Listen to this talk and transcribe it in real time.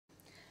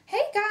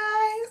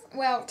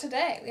Well,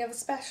 today we have a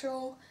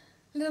special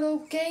little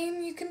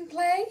game you can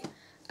play.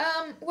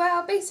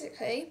 Well,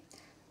 basically,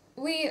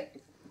 we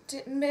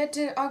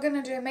are going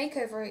to do a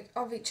makeover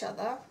of each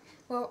other.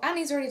 Well,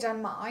 Annie's already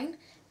done mine,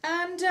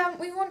 and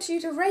we want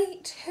you to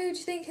rate who do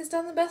you think has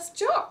done the best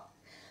job.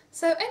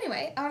 So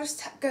anyway, I'll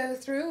just go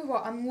through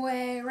what I'm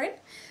wearing.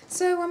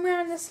 So I'm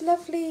wearing this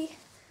lovely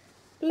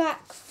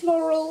black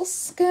floral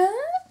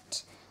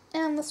skirt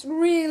and this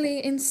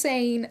really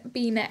insane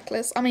bee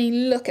necklace. I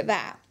mean, look at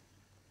that.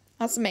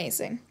 That's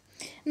amazing.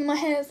 And my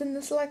hair's in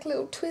this like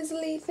little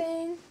twizzly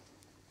thing,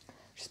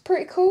 which is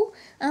pretty cool.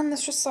 And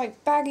this just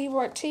like baggy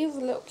white tee with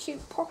a little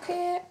cute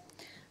pocket.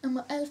 And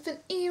my elephant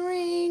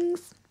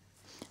earrings.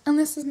 And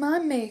this is my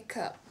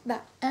makeup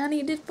that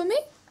Annie did for me.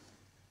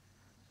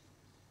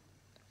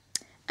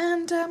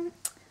 And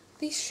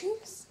these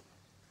shoes,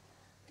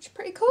 which are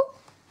pretty cool.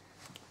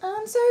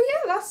 So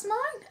yeah, that's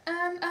mine.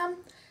 And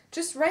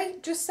just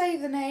say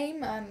the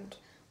name and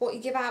what you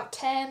give out of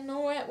 10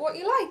 or what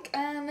you like.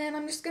 And then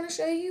I'm just going to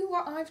show you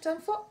what I've done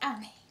for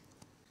Annie.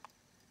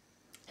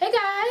 Hey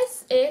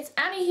guys, it's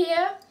Annie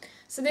here.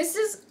 So this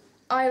is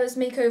Isla's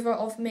makeover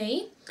of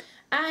me.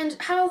 And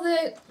how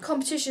the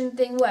competition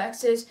thing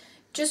works is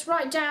just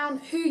write down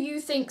who you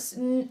think's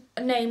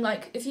name,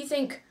 like if you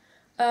think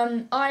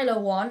Isla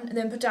won,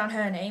 then put down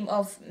her name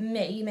of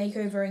me,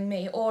 makeovering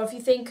me. Or if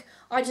you think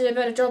I did a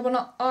better job on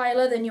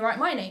Isla, then you write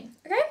my name,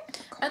 okay?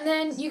 And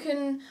then you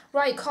can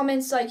write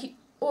comments like,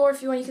 or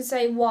if you want, you can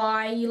say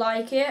why you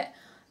like it.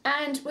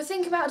 And we're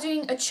thinking about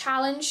doing a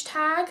challenge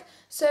tag.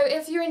 So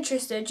if you're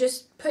interested,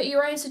 just put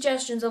your own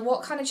suggestions of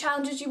what kind of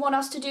challenges you want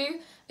us to do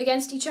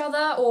against each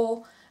other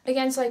or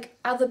against like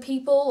other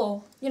people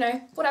or, you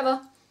know,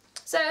 whatever.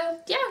 So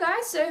yeah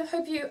guys, so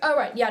hope you, oh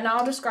right, yeah, now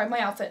I'll describe my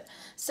outfit.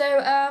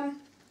 So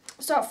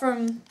start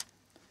from,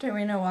 don't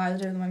really know why I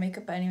was doing my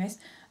makeup, but anyways.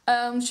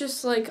 It's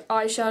just like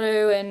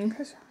eyeshadow and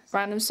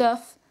random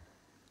stuff.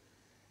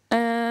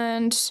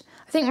 And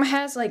I think my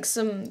hair's like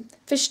some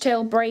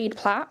fishtail braid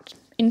plait.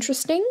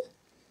 Interesting.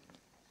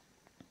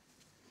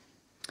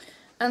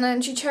 And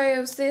then she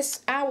chose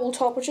this owl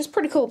top, which is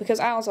pretty cool because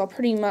owls are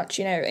pretty much,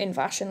 you know, in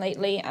fashion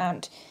lately,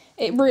 and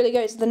it really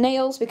goes to the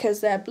nails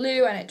because they're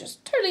blue and it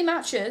just totally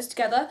matches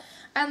together.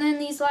 And then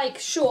these like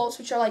shorts,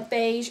 which are like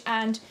beige,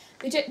 and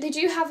they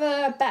do have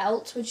a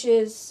belt, which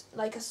is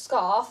like a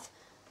scarf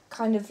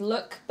kind of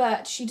look,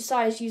 but she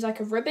decided to use like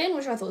a ribbon,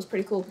 which I thought was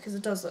pretty cool because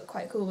it does look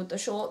quite cool with the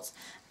shorts.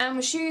 And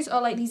my shoes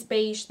are like these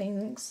beige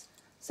things.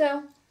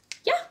 So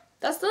yeah,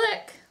 that's the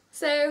look.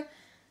 So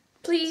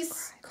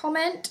please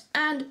comment,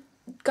 and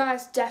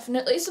guys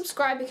definitely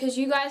subscribe because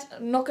you guys are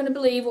not going to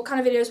believe what kind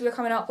of videos we're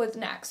coming up with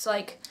next.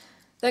 Like,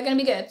 they're going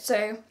to be good.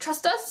 So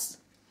trust us,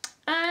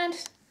 and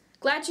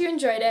glad you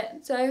enjoyed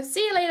it. So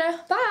see you later.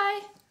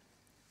 Bye.